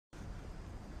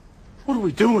What are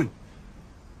we doing?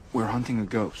 We're hunting a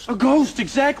ghost. A ghost,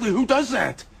 exactly. Who does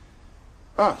that?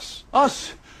 Us.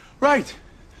 Us. Right.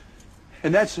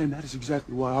 And that is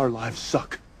exactly why our lives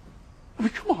suck. I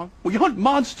mean, come on. We hunt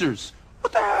monsters.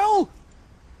 What the hell?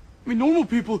 I mean, normal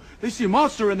people, they see a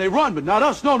monster and they run, but not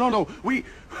us. No.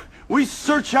 We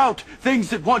search out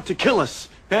things that want to kill us.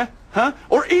 Yeah? Huh?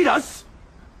 Or eat us.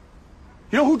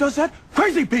 You know who does that?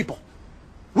 Crazy people.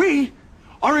 We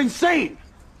are insane.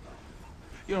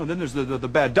 You know, then there's the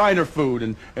bad diner food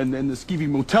and the skeevy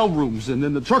motel rooms and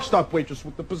then the truck stop waitress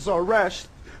with the bizarre rash.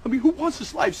 I mean, who wants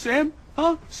this life, Sam?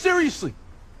 Huh? Seriously.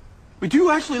 I mean, do you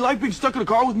actually like being stuck in a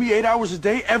car with me 8 hours a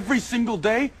day, every single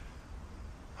day?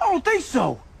 I don't think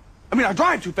so. I mean, I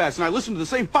drive too fast and I listen to the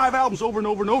same 5 albums over and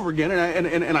over and over again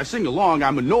and I sing along.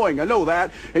 I'm annoying, I know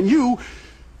that. And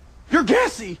you're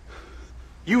gassy.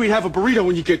 You eat half a burrito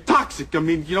and you get toxic. I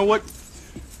mean, you know what?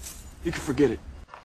 You can forget it.